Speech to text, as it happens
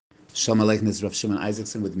Shalom Aleichem, this is Rav Shimon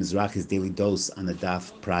Isaacson with Mizrahi's Daily Dose on the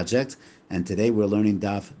Daf project. And today we're learning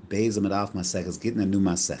Daf Beis Amud Aleph Maseches Gittin, a new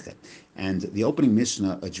Masechet. And the opening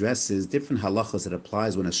Mishnah addresses different halachos that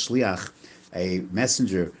applies when a shliach, a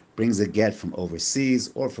messenger, brings a get from overseas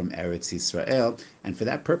or from Eretz Yisrael. And for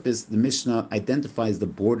that purpose, the Mishnah identifies the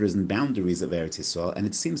borders and boundaries of Eretz Yisrael, and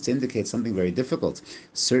it seems to indicate something very difficult.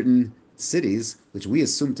 Certain cities, which we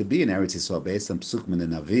assume to be in Eretz Yisrael based on Psukim and the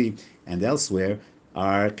Navi and elsewhere,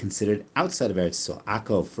 are considered outside of Eretz Yisrael.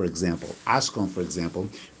 Akko, for example, Ashkelon, for example,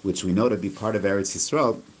 which we know to be part of Eretz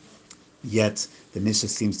Yisrael, yet the Mishnah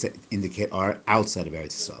seems to indicate are outside of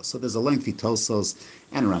Eretz Yisrael. So there's a lengthy Tosos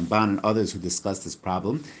and Ramban and others who discuss this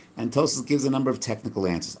problem, and Tosos gives a number of technical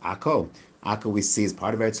answers. Akko we see is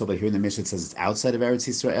part of Eretz Yisrael, but here in the Mishnah it says it's outside of Eretz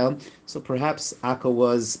Yisrael. So perhaps Akko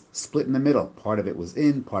was split in the middle. Part of it was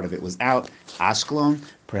in, part of it was out. Ashkelon,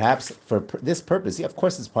 perhaps for this purpose, yeah, of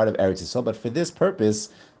course it's part of Eretz Yisrael, but for this purpose,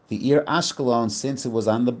 the Iyar Ashkelon, since it was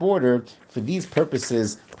on the border, for these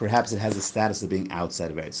purposes, perhaps it has the status of being outside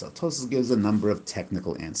of Eretz Yisrael. Tosos gives a number of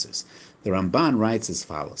technical answers. The Ramban writes as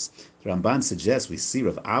follows. The Ramban suggests, we see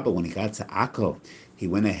Rav Abba, when he got to Akko, he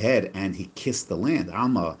went ahead and he kissed the land.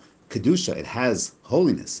 Alma Kedusha, it has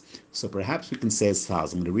holiness. So perhaps we can say as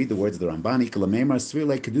follows. I'm going to read the words of the Ramban.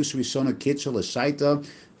 Kedusha Rishona Kitcha L'Shaita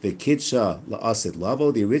V'Kitcha La'asid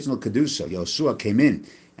Lavo. The original Kedusha, Yoshua came in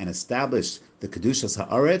and established the Kedusha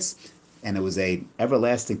Haaretz, and it was a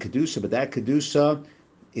everlasting Kedusha, but that Kedusha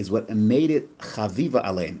is what made it Chaviva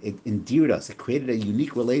Alein. It endeared us. It created a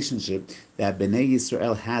unique relationship that Bnei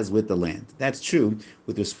Yisrael has with the land. That's true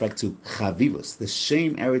with respect to Chavivus. The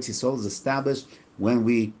Shem Eretz Yisrael is established when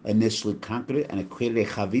we initially conquered it, and it created a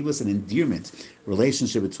Chavivus, an endearment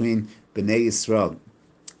relationship between Bnei Yisrael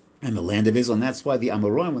and the land of Israel. And that's why the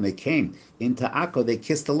Amoraim, when they came into Akko, they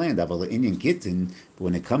kissed the land. Gittin, but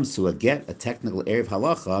when it comes to a get, a technical area of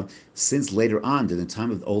halacha, since later on, during the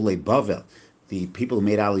time of Ole Bavel, the people who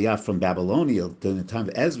made Aliyah from Babylonia during the time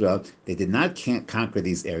of Ezra, they did not conquer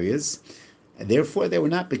these areas, and therefore they were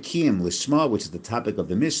not Bekiim Lishma, which is the topic of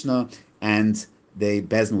the Mishnah, and the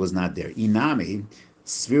Bezin was not there. Inami,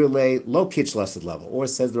 Svirle, low kitch lasted level, or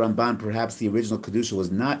says the Ramban, perhaps the original Kedusha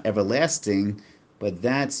was not everlasting, but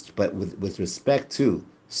with respect to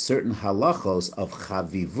certain halachos of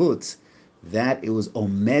Chavivut, that it was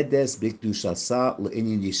Omedes Bikdushasa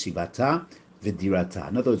L'Inyan Yeshivata V'dirata.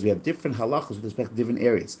 In other words, we have different halachos with respect to different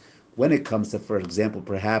areas. When it comes to, for example,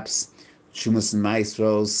 perhaps Shumas and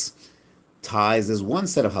Maestros, ties, there's one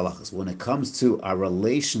set of halachos. When it comes to our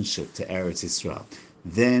relationship to Eretz Yisrael,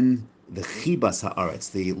 then the chibas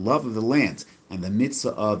haaretz, the love of the land, and the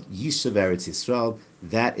mitzvah of Yeshiva Eretz Yisrael,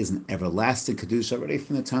 that is an everlasting kedusha already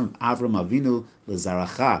from the time of Avram Avinu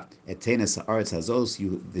lezaracha etenes haaretz hazos.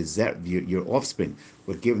 Your offspring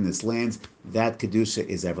were given this land. That kedusha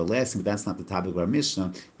is everlasting. But that's not the topic of our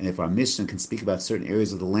Mishnah. And if our Mishnah can speak about certain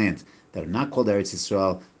areas of the land that are not called Eretz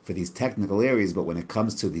Yisrael for these technical areas, but when it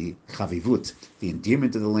comes to the chavivut, the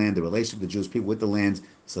endearment of the land, the relationship of the Jewish people with the land,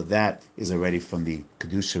 so that is already from the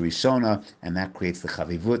Kedusha Rishona, and that creates the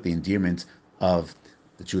chavivut, the endearment of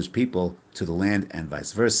the Jewish people to the land, and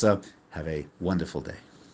vice versa. Have a wonderful day.